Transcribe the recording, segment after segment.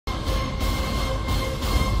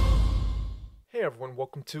Hey everyone,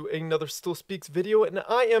 welcome to another Still Speaks video, and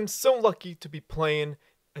I am so lucky to be playing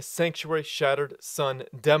a Sanctuary Shattered Sun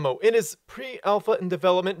demo. It is pre-alpha in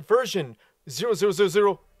development version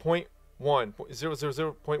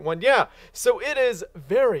 0.1. Yeah, so it is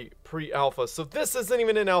very pre-alpha. So this isn't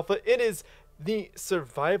even an alpha, it is the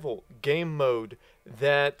survival game mode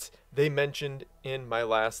that they mentioned in my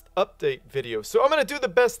last update video. So I'm going to do the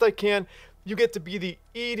best I can. You get to be the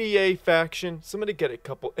EDA faction, so I'm going to get a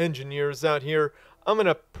couple engineers out here. I'm going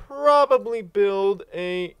to probably build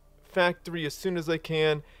a factory as soon as I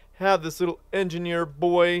can. Have this little engineer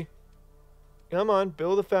boy. Come on,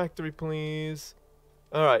 build a factory, please.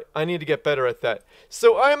 Alright, I need to get better at that.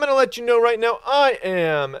 So I'm going to let you know right now, I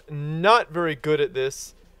am not very good at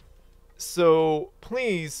this. So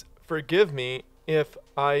please forgive me if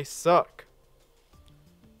I suck.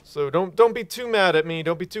 So don't be too mad at me.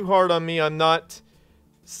 Don't be too hard on me. I'm not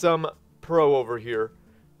some pro over here.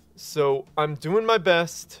 So I'm doing my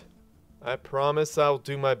best. I promise I'll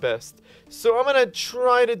do my best. So I'm going to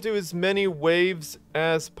try to do as many waves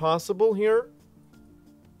as possible here.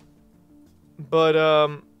 But,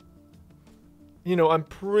 you know, I'm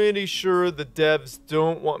pretty sure the devs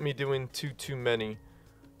don't want me doing too many.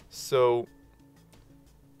 So,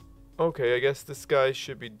 okay, I guess this guy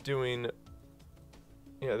should be doing...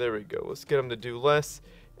 Yeah, there we go. Let's get him to do less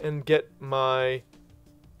and get my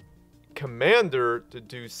commander to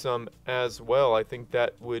do some as well. I think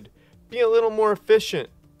that would be a little more efficient,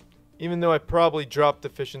 even though I probably dropped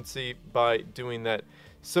efficiency by doing that.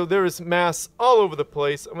 So there is mass all over the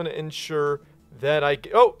place. I'm going to ensure that I...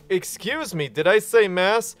 Oh, excuse me. Did I say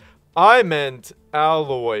mass? I meant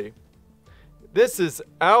alloy. This is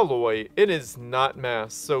alloy. It is not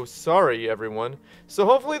mass. So sorry, everyone. So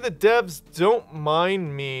hopefully the devs don't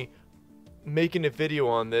mind me making a video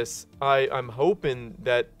on this. I'm hoping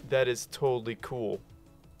that that is totally cool.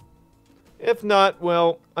 If not,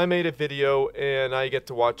 well, I made a video and I get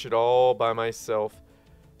to watch it all by myself.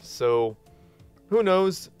 So who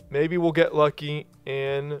knows? Maybe we'll get lucky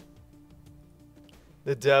and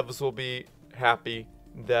the devs will be happy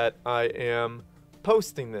that I am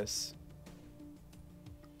posting this.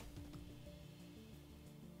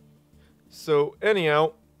 So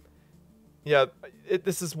anyhow, yeah,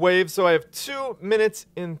 this is wave, so I have 2 minutes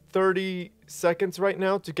and 30 seconds right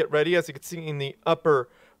now to get ready. As you can see in the upper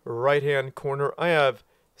right hand corner, I have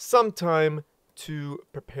some time to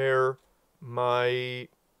prepare my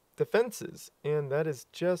defenses, and that is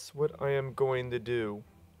just what I am going to do.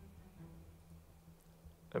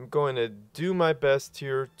 I'm going to do my best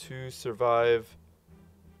here to survive.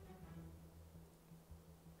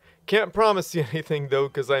 Can't promise you anything, though,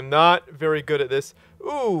 because I'm not very good at this.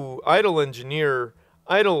 Ooh, idle engineer,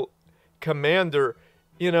 idle commander.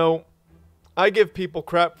 You know, I give people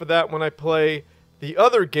crap for that when I play the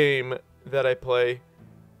other game that I play.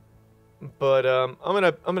 But I'm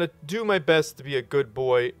gonna do my best to be a good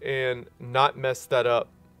boy and not mess that up.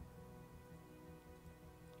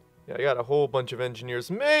 Yeah, I got a whole bunch of engineers.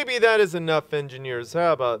 Maybe that is enough engineers.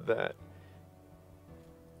 How about that?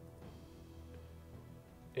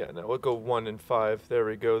 Yeah, no, we'll go 1 and 5. There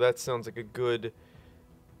we go. That sounds like a good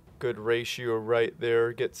ratio right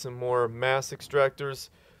there. Get some more mass extractors.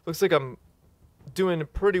 Looks like I'm doing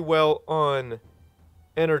pretty well on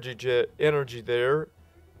energy there.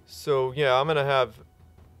 So yeah, I'm gonna have...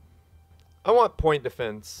 I want point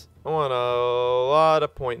defense. I want a lot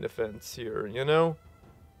of point defense here, you know?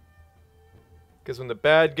 Because when the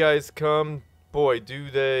bad guys come, boy, do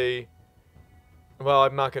they... Well,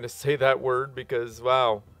 I'm not going to say that word because,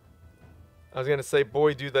 wow. I was going to say,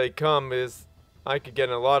 boy, do they come, is I could get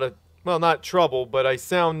in a lot of, well, not trouble, but I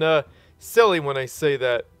sound silly when I say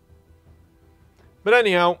that. But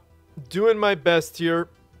anyhow, doing my best here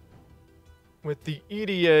with the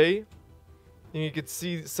EDA. And you can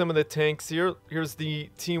see some of the tanks here. Here's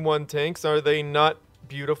the T1 tanks. Are they not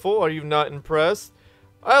beautiful? Are you not impressed?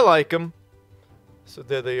 I like them. So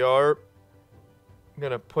there they are. I'm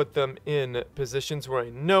going to put them in positions where I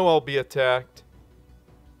know I'll be attacked.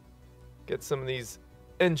 Get some of these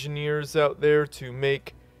engineers out there to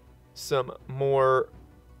make some more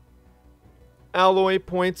alloy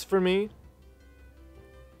points for me.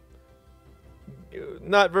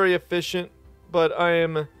 Not very efficient, but I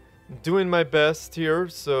am doing my best here,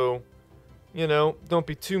 so, you know, don't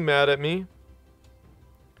be too mad at me.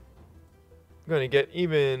 I'm going to get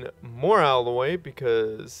even more alloy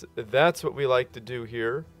because that's what we like to do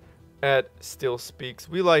here at Still Speaks.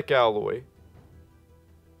 We like alloy.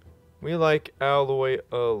 We like alloy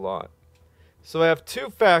a lot. So I have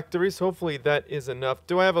 2 factories. Hopefully that is enough.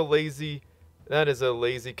 Do I have a lazy... That is a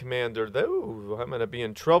lazy commander. Ooh, I'm going to be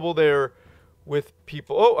in trouble there with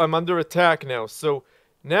people. Oh, I'm under attack now. So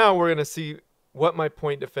now we're going to see what my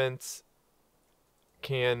point defense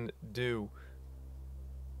can do.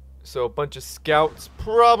 So a bunch of scouts,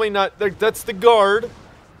 probably not, that's the guard.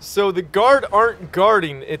 So the guard aren't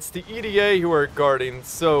guarding, it's the EDA who are guarding.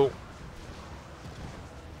 So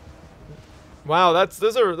wow,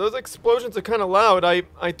 those explosions are kind of loud.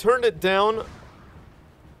 I turned it down. Let's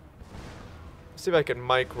see if I can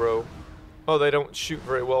micro. Oh, they don't shoot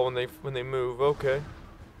very well when they move. Okay.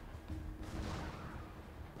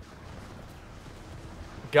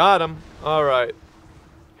 Got him. All right.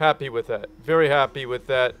 Happy with that. Very happy with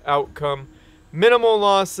that outcome. Minimal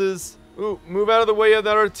losses. Ooh, move out of the way of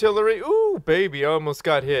that artillery. Ooh, baby, I almost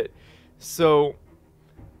got hit. So,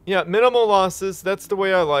 yeah, minimal losses. That's the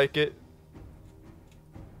way I like it.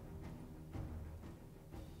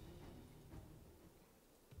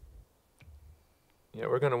 Yeah,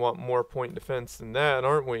 we're going to want more point defense than that,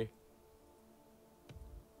 aren't we?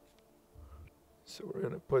 So we're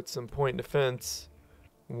going to put some point defense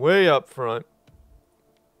way up front.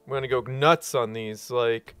 We're going to go nuts on these.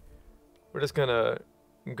 Like, we're just going to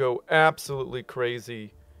go absolutely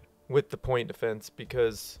crazy with the point defense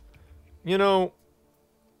because, you know,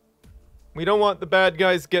 we don't want the bad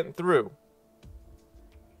guys getting through.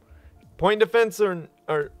 Point defense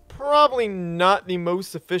are probably not the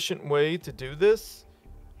most efficient way to do this,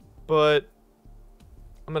 but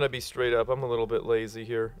I'm going to be straight up. I'm a little bit lazy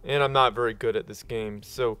here, and I'm not very good at this game.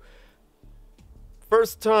 So,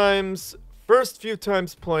 first few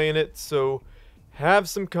times playing it, so have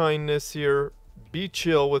some kindness here. Be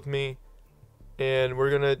chill with me, and we're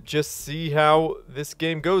going to just see how this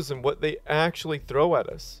game goes and what they actually throw at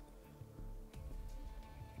us.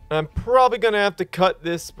 I'm probably going to have to cut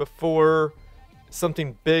this before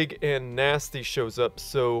something big and nasty shows up,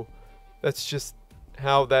 so that's just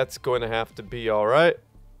how that's going to have to be, alright?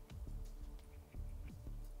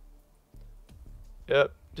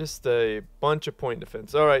 Yep, just a bunch of point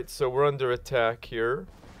defense. Alright, so we're under attack here.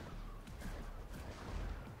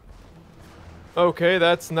 Okay,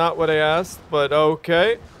 that's not what I asked, but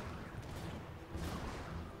okay.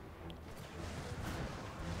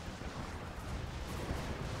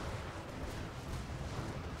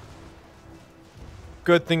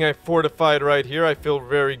 Good thing I fortified right here. I feel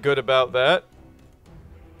very good about that.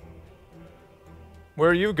 Where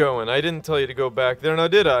are you going? I didn't tell you to go back there, now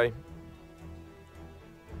did I?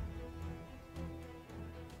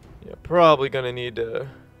 Yeah, probably gonna need to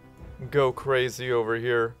go crazy over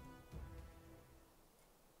here.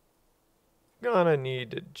 Gonna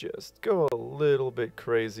need to just go a little bit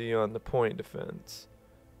crazy on the point defense.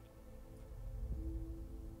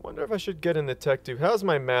 Wonder if I should get in the tech too. How's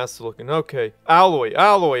my mass looking? Okay, alloy,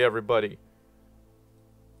 everybody.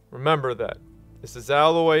 Remember that. This is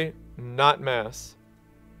alloy, not mass.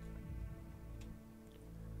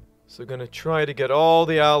 So gonna try to get all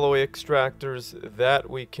the alloy extractors that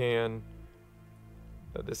we can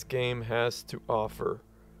that this game has to offer.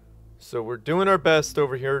 So we're doing our best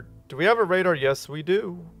over here. Do we have a radar? Yes, we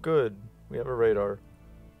do. Good. We have a radar.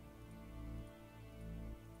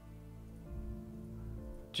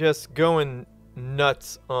 Just going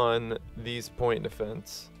nuts on these point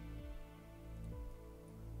defense.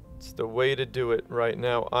 It's the way to do it right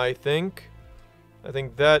now, I think. I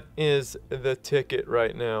think that is the ticket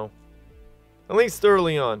right now. At least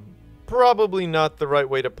early on. Probably not the right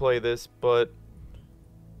way to play this, but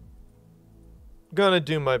gonna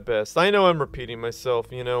do my best. I know I'm repeating myself,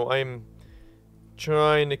 you know, I'm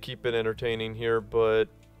trying to keep it entertaining here, but,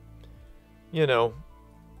 you know,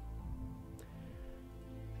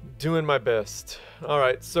 doing my best.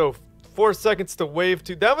 Alright, so 4 seconds to wave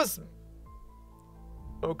 2. That was...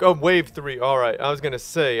 Oh, wave 3. Alright, I was gonna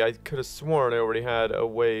say, I could have sworn I already had a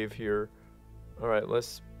wave here. Alright,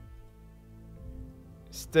 let's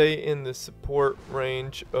stay in the support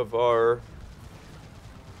range of our...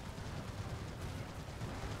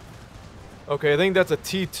 Okay, I think that's a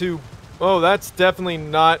T2. Oh, that's definitely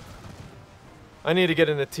not... I need to get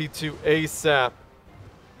into T2 ASAP.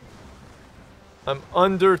 I'm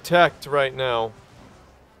under-teched right now.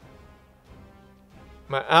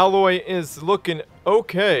 My alloy is looking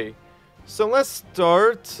okay. So let's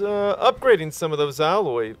start upgrading some of those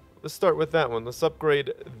alloy. Let's start with that one. Let's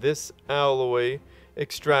upgrade this alloy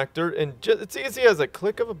extractor. And it's easy as a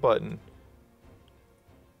click of a button.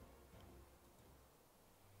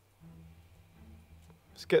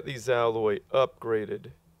 Let's get these alloy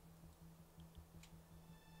upgraded.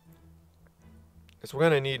 Because we're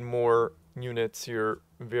going to need more units here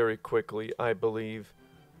very quickly, I believe.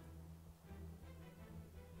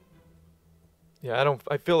 Yeah,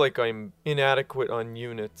 I feel like I'm inadequate on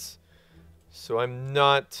units. So I'm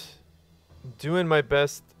not Doing my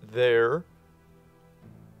best there.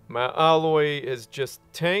 My alloy is just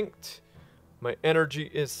tanked. My energy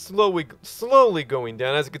is slowly going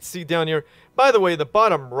down, as you can see down here. By the way, the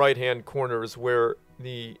bottom right-hand corner is where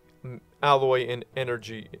the alloy and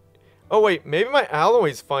energy... Oh, wait, maybe my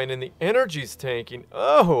alloy's fine and the energy's tanking.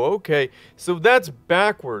 Oh, okay. So that's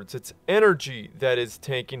backwards. It's energy that is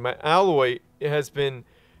tanking. My alloy has been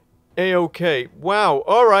A-okay. Wow,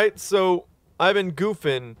 alright, so I've been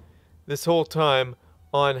goofing this whole time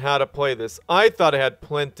on how to play this. I thought I had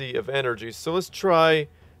plenty of energy, so let's try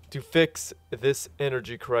to fix this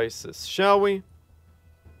energy crisis, shall we?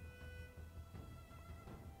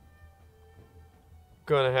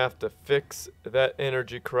 Gonna have to fix that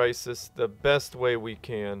energy crisis the best way we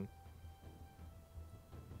can.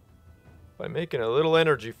 By making a little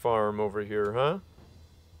energy farm over here, huh?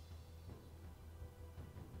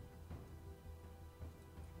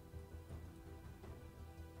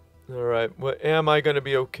 Alright, what am I gonna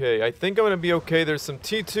be okay? I think I'm gonna be okay. There's some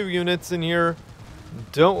T2 units in here.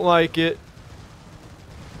 Don't like it.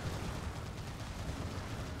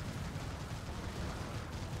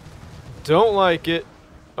 Don't like it.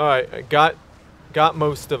 Alright, I got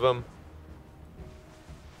most of them.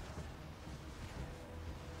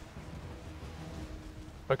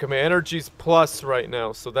 Okay, my energy's plus right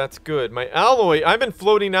now, so that's good. My alloy, I've been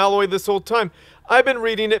floating alloy this whole time. I've been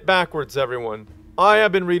reading it backwards, everyone. I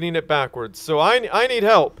have been reading it backwards, so I need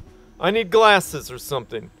help. I need glasses or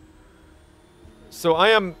something. So I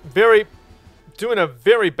am doing a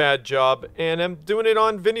very bad job, and I'm doing it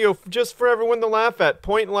on video just for everyone to laugh at.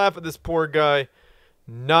 Point and laugh at this poor guy,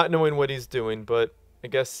 not knowing what he's doing, but I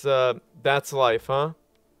guess that's life, huh?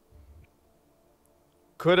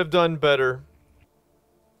 Could have done better.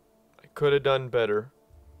 I could have done better.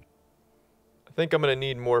 I think I'm gonna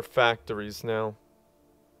need more factories now.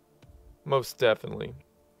 Most definitely.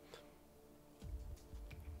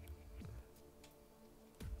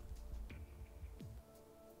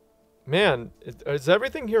 Man, is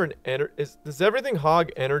everything here does everything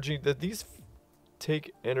hog energy? Did these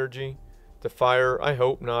take energy to fire? I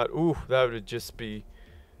hope not. Ooh, that would just be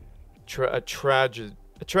a travesty.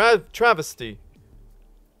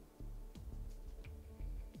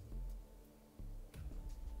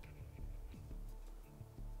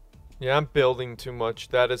 Yeah, I'm building too much.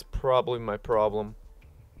 That is probably my problem.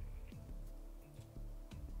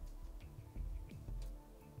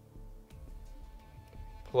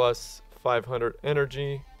 Plus 500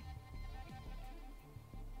 energy.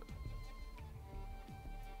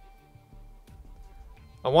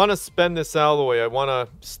 I want to spend this alloy. I want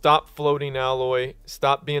to stop floating alloy.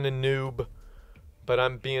 Stop being a noob. But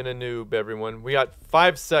I'm being a noob, everyone. We got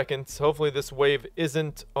 5 seconds. Hopefully this wave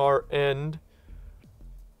isn't our end.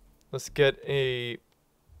 Let's get a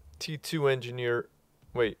T2 engineer.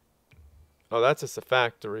 Wait. Oh, that's just a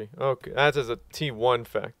factory. Okay, that's just a T1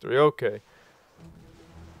 factory. Okay.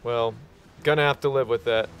 Well, gonna have to live with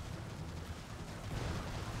that.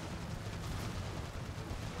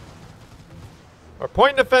 Our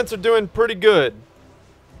point and defense are doing pretty good.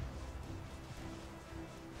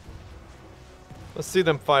 Let's see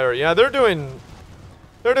them fire. Yeah, they're doing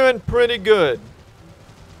pretty good.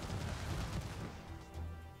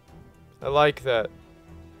 I like that.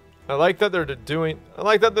 I like that they're doing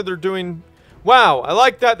wow, I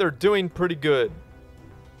like that they're doing pretty good.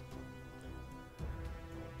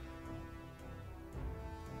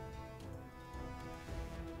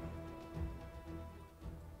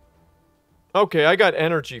 Okay, I got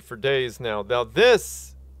energy for days now. Now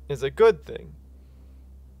this is a good thing.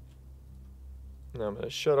 Now I'm going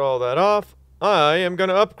to shut all that off. I am going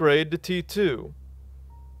to upgrade to T2.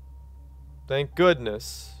 Thank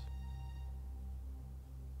goodness.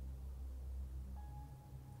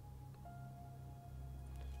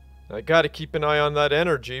 I gotta keep an eye on that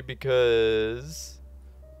energy because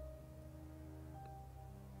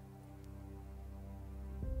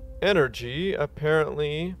energy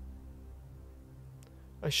apparently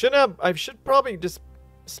I should probably just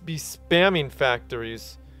be spamming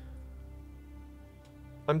factories.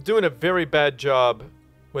 I'm doing a very bad job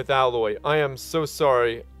with alloy. I am so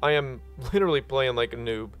sorry. I am literally playing like a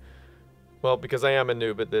noob. Well, because I am a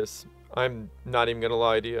noob at this. I'm not even gonna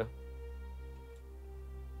lie to you.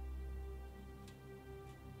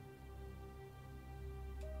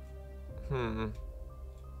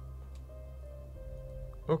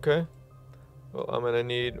 Okay. Well, I'm gonna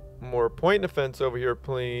need more point defense over here,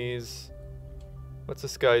 please. What's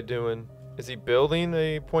this guy doing? Is he building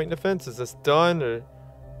a point defense? Is this done or?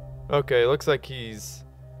 Okay, looks like he's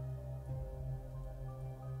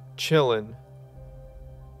chilling.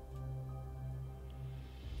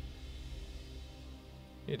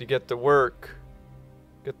 Need to get to work.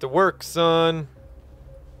 Get to work, son.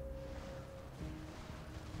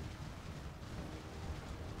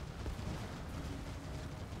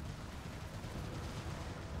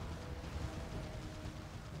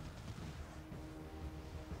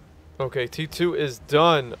 Okay, T2 is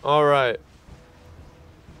done. All right.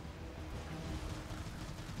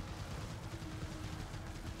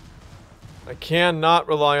 I cannot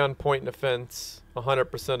rely on point defense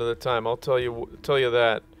 100% of the time. I'll tell you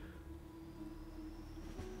that.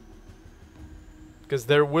 Because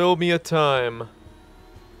there will be a time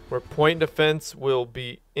where point defense will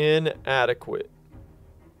be inadequate.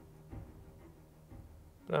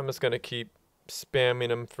 But I'm just going to keep spamming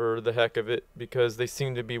them for the heck of it because they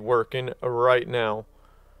seem to be working right now.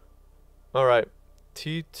 Alright,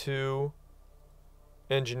 T2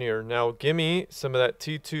 engineer. Now give me some of that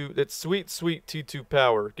T2, that sweet, sweet T2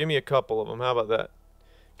 power. Give me a couple of them. How about that?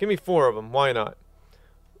 Give me 4 of them. Why not?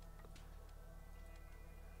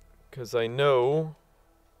 Because I know...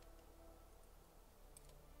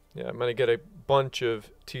 Yeah, I'm going to get a bunch of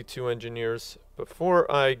T2 engineers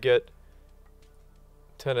before I get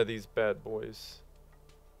 10 of these bad boys.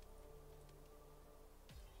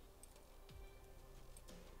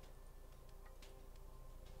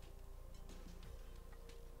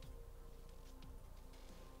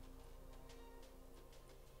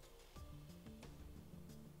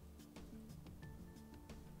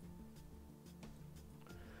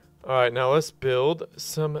 Alright, now let's build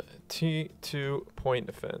some T2 point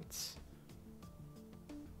defense.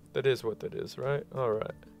 That is what that is, right?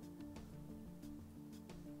 Alright.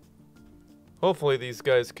 Hopefully these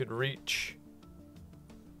guys could reach.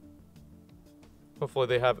 Hopefully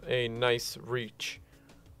they have a nice reach.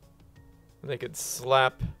 And they could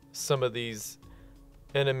slap some of these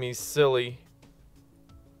enemies silly.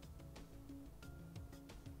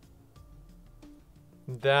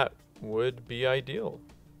 That would be ideal.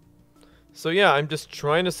 So yeah, I'm just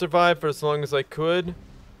trying to survive for as long as I could.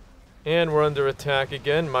 And we're under attack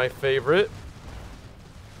again, my favorite.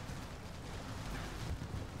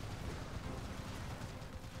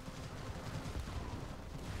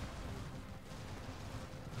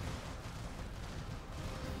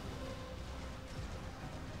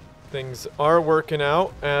 Things are working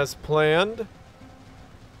out as planned.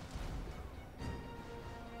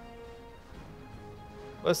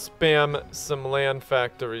 Let's spam some land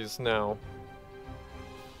factories now.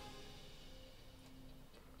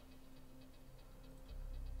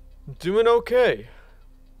 Doing okay.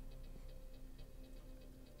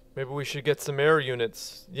 Maybe we should get some air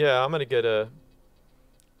units. Yeah, I'm gonna get a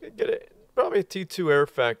probably a T2 air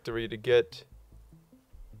factory to get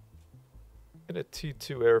a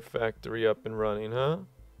T2 air factory up and running, huh?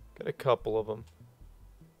 Got a couple of them.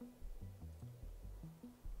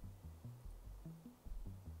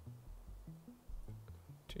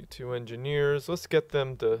 T2 engineers. Let's get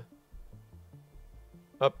them to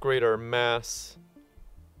upgrade our mass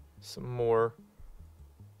some more.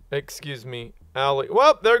 Excuse me, alloy.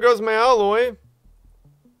 Well, there goes my alloy.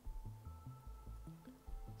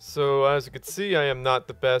 So, as you can see, I am not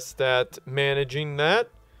the best at managing that.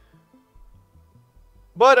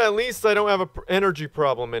 But at least I don't have an energy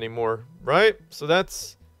problem anymore, right? So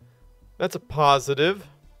that's a positive.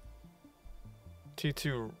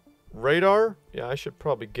 T2 radar? Yeah, I should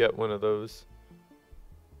probably get one of those.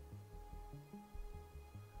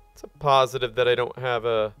 It's a positive that I don't have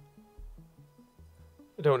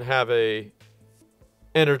a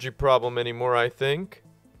energy problem anymore, I think.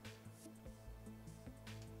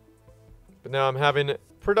 But now I'm having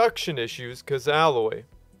production issues because alloy.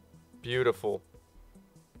 Beautiful.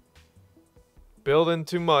 Building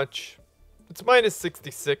too much. It's minus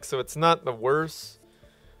 66, so it's not the worst.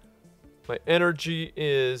 My energy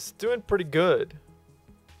is doing pretty good.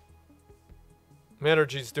 My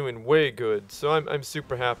energy's doing way good, so I'm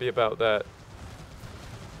super happy about that.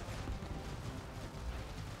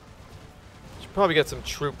 Should probably get some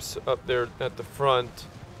troops up there at the front.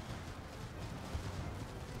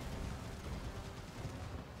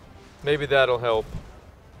 Maybe that'll help.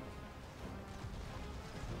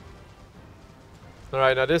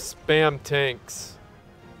 Alright, now this spam tanks.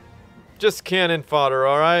 Just cannon fodder,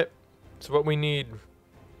 alright? It's what we need.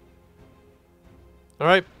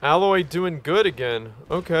 Alright, alloy doing good again.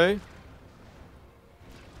 Okay.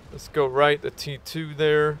 Let's go right the T2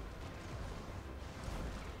 there.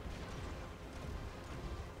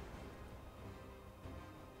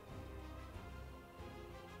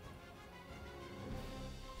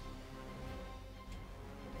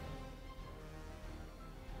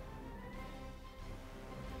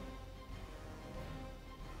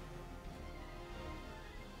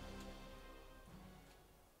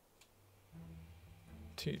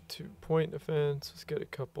 T2 point defense. Let's get a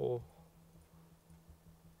couple.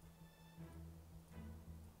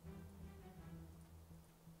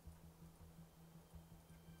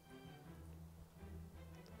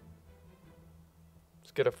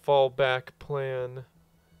 Let's get a fallback plan.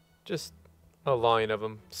 Just a line of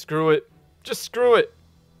them. Screw it. Just screw it.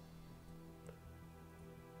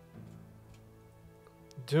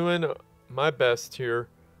 Doing my best here.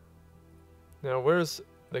 Now, where's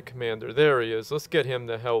the commander? There he is. Let's get him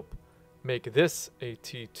to help make this a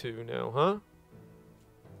T2 now, huh?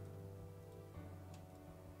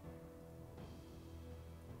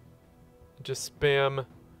 Just spam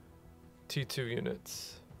T2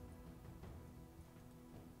 units.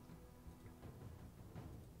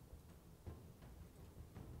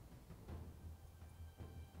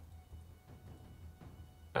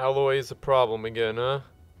 Alloy is a problem again, huh?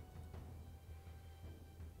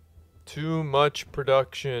 Too much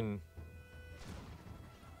production.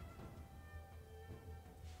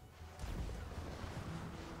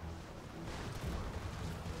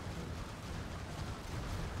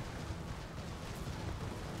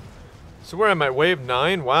 So where am I? Wave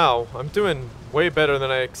 9? Wow, I'm doing way better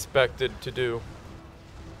than I expected to do.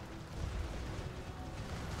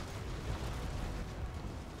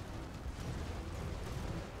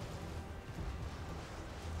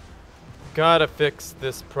 Gotta fix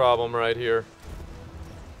this problem right here.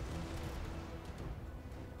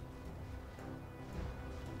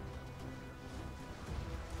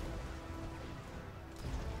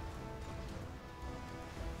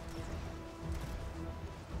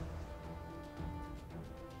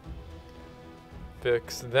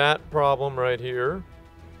 Fix that problem right here.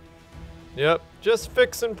 Yep, just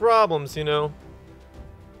fixing problems, you know.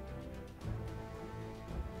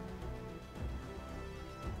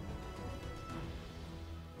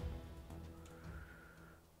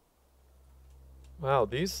 Wow,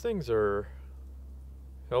 these things are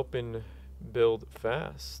helping build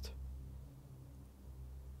fast.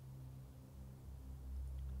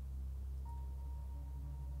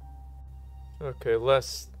 Okay,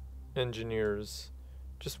 less engineers.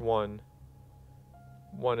 Just one.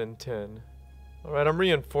 1 in 10. Alright, I'm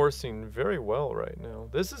reinforcing very well right now.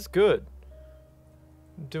 This is good.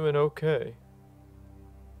 I'm doing okay.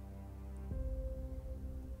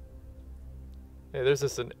 Hey, there's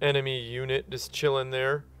just an enemy unit just chilling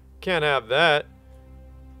there. Can't have that.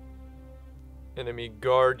 Enemy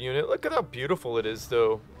guard unit. Look at how beautiful it is,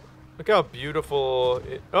 though. Look how beautiful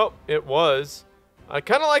it... Oh, it was. I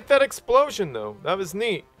kind of like that explosion, though. That was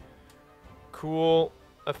neat. Cool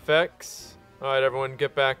effects. Alright, everyone,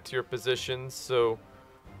 get back to your positions. So,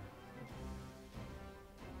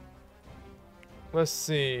 let's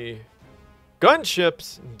see.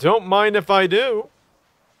 Gunships. Don't mind if I do.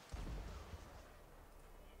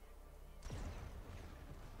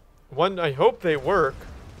 One, I hope they work.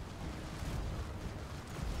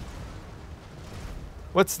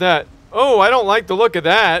 What's that? Oh, I don't like the look of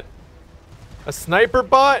that. A sniper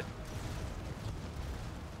bot?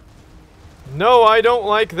 No, I don't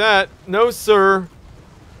like that. No, sir.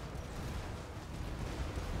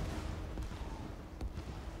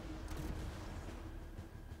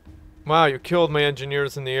 Wow, you killed my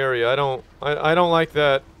engineers in the area. I don't like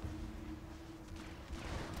that.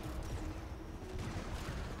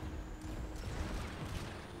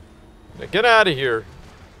 Now get out of here.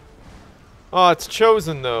 Oh, it's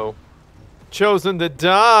Chosen, though. Chosen to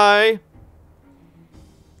die.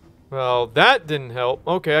 Well, that didn't help.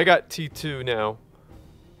 Okay, I got T2 now.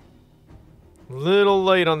 Little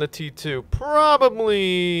late on the T2.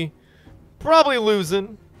 Probably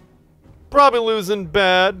losing. Probably losing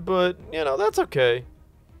bad, but, you know, that's okay.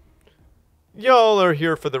 Y'all are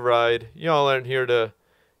here for the ride. Y'all aren't here to,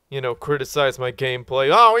 you know, criticize my gameplay.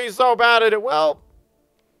 Oh, he's so bad at it. Well,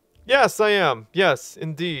 yes, I am. Yes,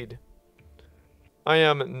 indeed. I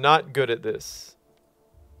am not good at this.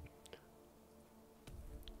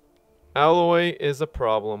 Alloy is a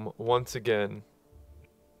problem once again.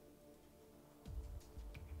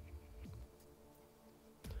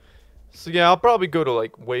 So yeah, I'll probably go to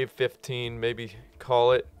like wave 15, maybe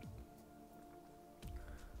call it.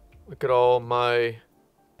 Look at all my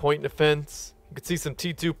point defense. You can see some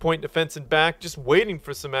T2 point defense in back, just waiting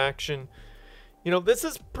for some action. You know, this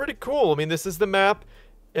is pretty cool. I mean, this is the map.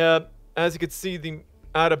 As you can see, the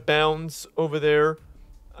out of bounds over there.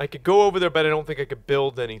 I could go over there, but I don't think I could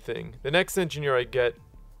build anything. The next engineer I get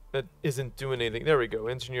that isn't doing anything. There we go.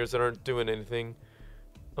 Engineers that aren't doing anything.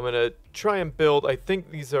 I'm going to try and build. I think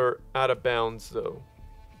these are out of bounds, though.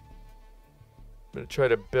 I'm going to try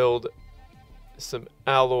to build some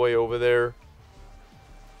alloy over there.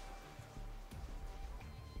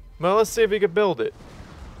 Well, let's see if we can build it.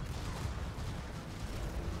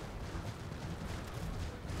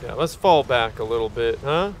 Yeah, let's fall back a little bit,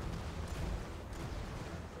 huh?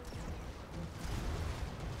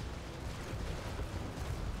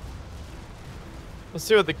 Let's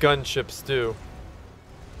see what the gunships do.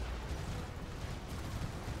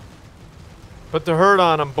 Put the hurt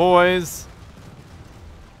on them, boys.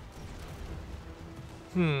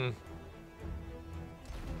 There's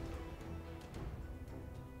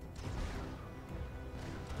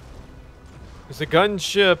a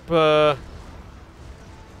gunship,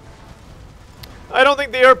 I don't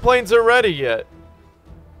think the airplanes are ready yet.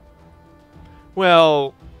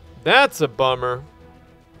 Well, that's a bummer.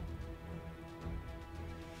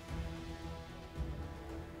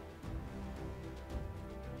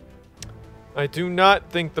 I do not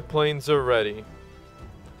think the planes are ready.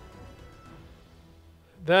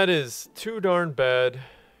 That is too darn bad.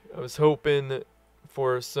 I was hoping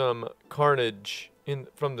for some carnage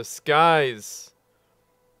from the skies.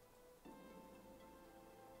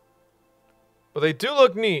 But they do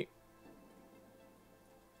look neat.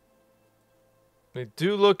 They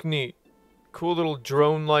do look neat. Cool little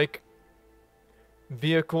drone-like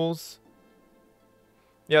vehicles.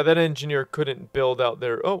 Yeah, that engineer couldn't build out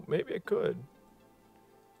there. Oh, maybe it could.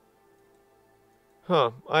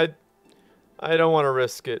 Huh. I don't want to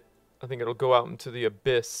risk it. I think it'll go out into the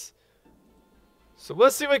abyss. So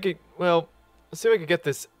let's see if I can, well, let's see if I can get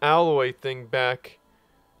this alloy thing back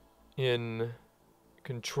in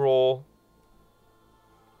control.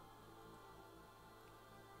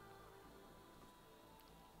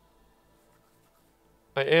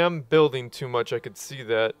 I am building too much, I could see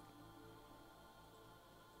that.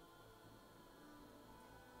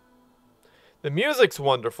 The music's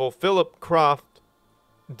wonderful. Philip Croft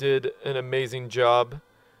did an amazing job.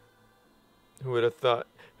 Who would have thought?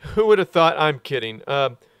 Who would have thought? I'm kidding.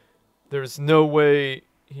 There's no way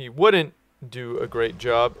he wouldn't do a great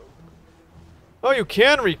job. Oh, you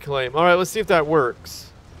can reclaim. All right, let's see if that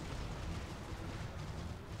works.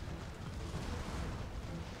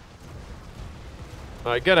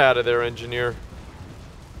 All right, get out of there, engineer.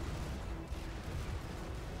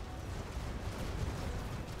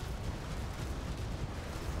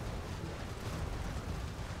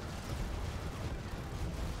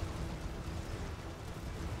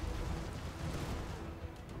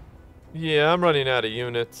 Yeah, I'm running out of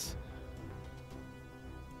units.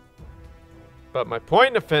 But my point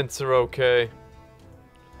and defense are okay.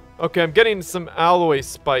 Okay, I'm getting some alloy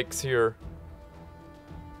spikes here.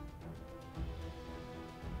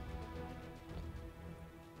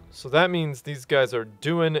 So that means these guys are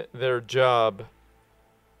doing their job.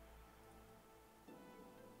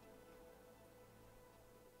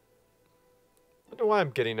 I wonder why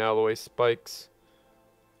I'm getting alloy spikes.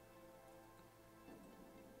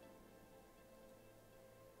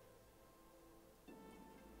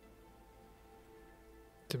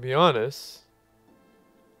 To be honest,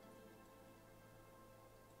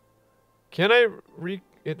 can I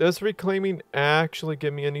does reclaiming actually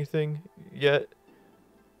give me anything yet?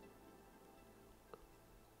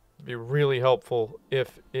 It'd be really helpful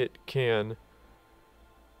if it can.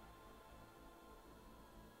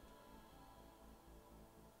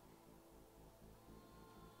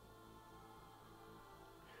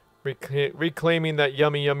 Reclaiming that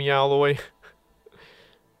yummy alloy.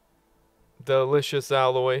 Delicious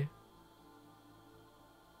alloy.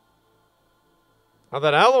 Oh,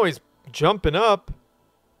 that alloy's jumping up.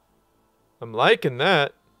 I'm liking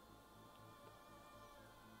that.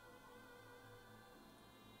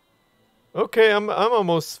 Okay, I'm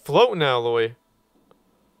almost floating alloy.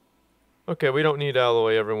 Okay, we don't need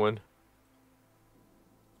alloy, everyone.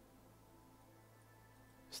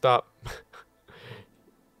 Stop.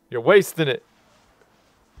 You're wasting it.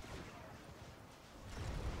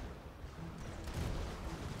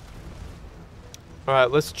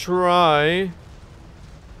 Alright, let's try.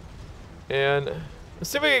 And let's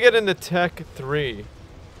see if we can get into Tech 3.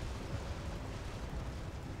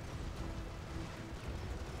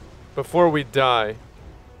 Before we die.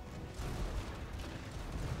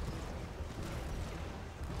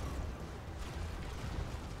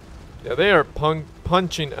 Yeah, they are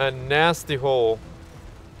punching a nasty hole.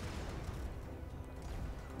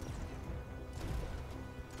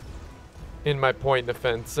 In my point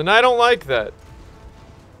defense, and I don't like that.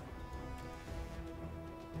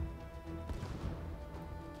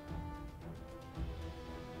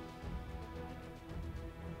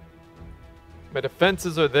 My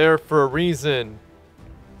defenses are there for a reason.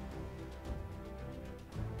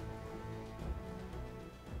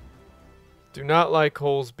 Do not like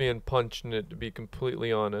holes being punched in it, to be completely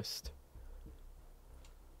honest.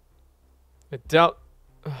 I doubt...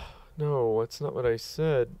 no, that's not what I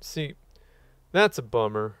said. See, That's a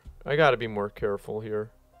bummer. I gotta be more careful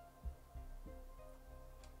here.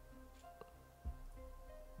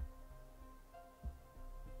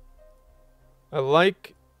 I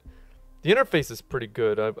like... The interface is pretty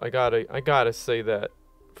good. I gotta say that.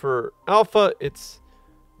 For alpha, it's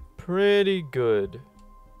pretty good.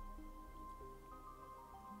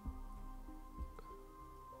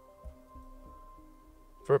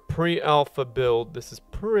 For a pre-alpha build, this is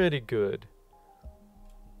pretty good.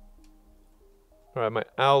 Alright, my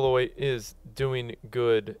alloy is doing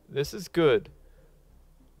good. This is good.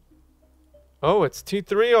 Oh, it's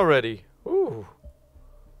T3 already. Ooh.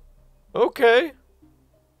 Okay.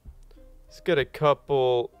 Let's get a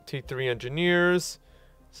couple T3 engineers.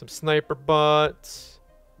 Some sniper bots.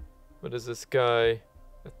 What is this guy?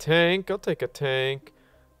 A tank. I'll take a tank.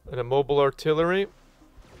 And a mobile artillery.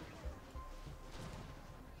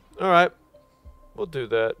 Alright. We'll do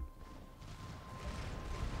that.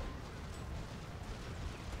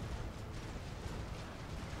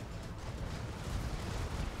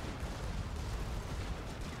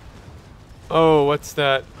 Oh, what's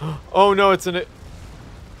that? Oh no, it's an...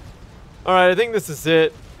 Alright, I think this is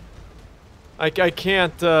it. I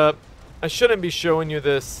can't, I shouldn't be showing you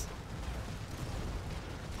this.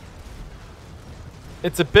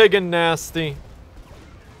 It's a big and nasty.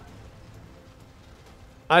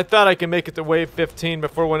 I thought I could make it to wave 15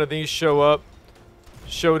 before one of these showed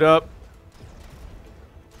up.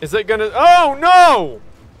 Is it gonna... Oh, no!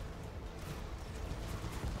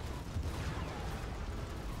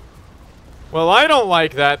 Well, I don't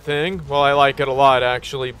like that thing. Well, I like it a lot,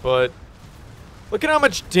 actually, but... Look at how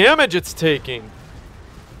much damage it's taking.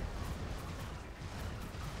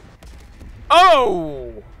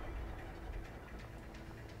 Oh!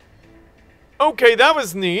 Okay, that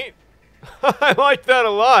was neat. I like that a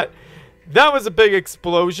lot. That was a big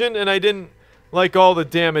explosion, and I didn't like all the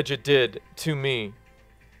damage it did to me.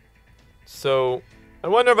 So, I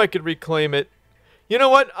wonder if I could reclaim it. You know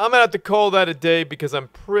what? I'm gonna have to call that a day because I'm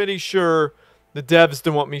pretty sure the devs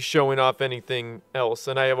don't want me showing off anything else,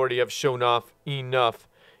 and I already have shown off enough,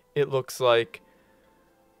 it looks like.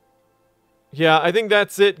 Yeah, I think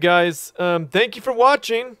that's it, guys. Thank you for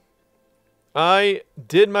watching. I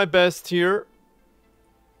did my best here.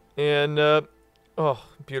 And, oh,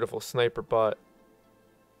 beautiful sniper bot.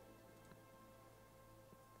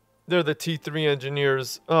 They're the T3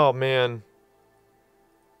 engineers. Oh, man.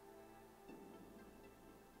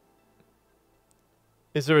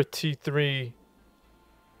 Is there a T3?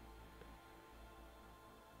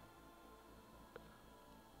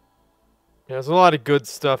 Yeah, there's a lot of good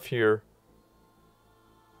stuff here.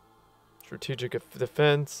 Strategic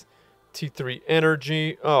defense. T3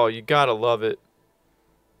 energy. Oh, you gotta love it.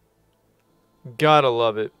 Gotta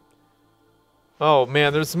love it. Oh,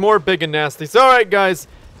 man, there's more big and nasties. Alright, guys.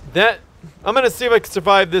 I'm gonna see if I can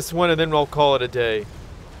survive this one, and then we'll call it a day.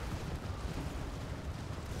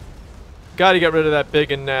 Gotta get rid of that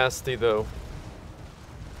big and nasty, though.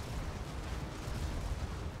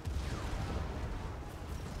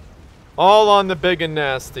 All on the big and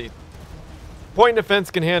nasty. Point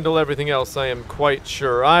defense can handle everything else, I am quite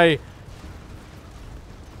sure. Ooh,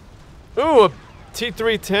 a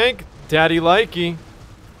T3 tank. Daddy likey.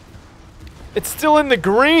 It's still in the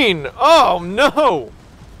green. Oh, no.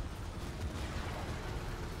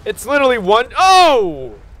 It's literally one...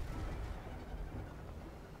 Oh!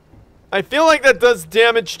 I feel like that does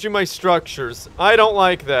damage to my structures. I don't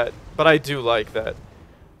like that, but I do like that.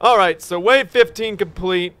 Alright, so wave 15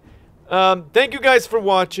 complete. Thank you guys for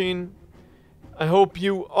watching. I hope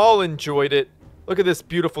you all enjoyed it. Look at this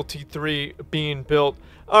beautiful T3 being built.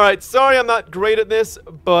 Alright, sorry I'm not great at this,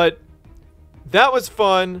 but that was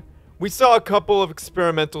fun. We saw a couple of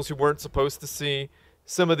experimentals you weren't supposed to see.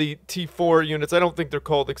 Some of the T4 units, I don't think they're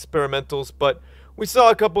called experimentals, but we saw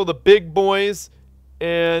a couple of the big boys,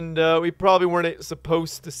 and we probably weren't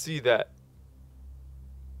supposed to see that.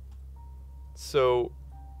 So,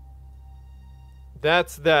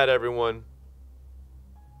 that's that, everyone.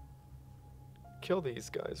 Kill these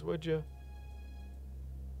guys, would you?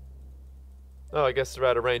 Oh, I guess they're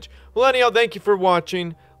out of range. Well, anyhow, thank you for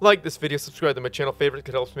watching. Like this video, subscribe to my channel. Favorite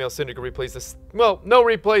could help me out. Send you replays this. Well, no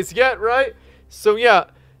replays yet, right? So, yeah.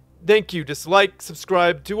 Thank you. Just like,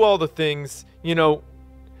 subscribe, do all the things. You know,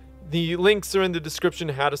 the links are in the description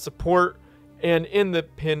how to support and in the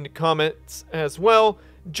pinned comments as well.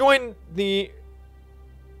 Join the,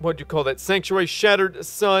 what do you call that, Sanctuary Shattered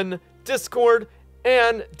Sun Discord,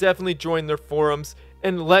 and definitely join their forums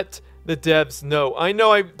and let the devs know. I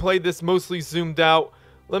know I played this mostly zoomed out.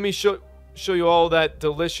 Let me show you all that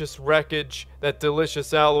delicious wreckage, that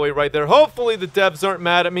delicious alloy right there. Hopefully the devs aren't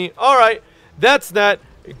mad at me. Alright, that's that.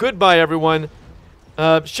 Goodbye, everyone.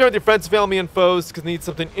 Share with your friends, family, and foes because they need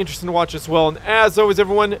something interesting to watch as well. And as always,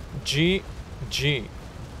 everyone, GG.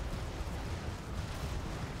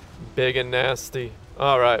 Big and nasty.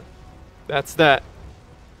 All right. That's that.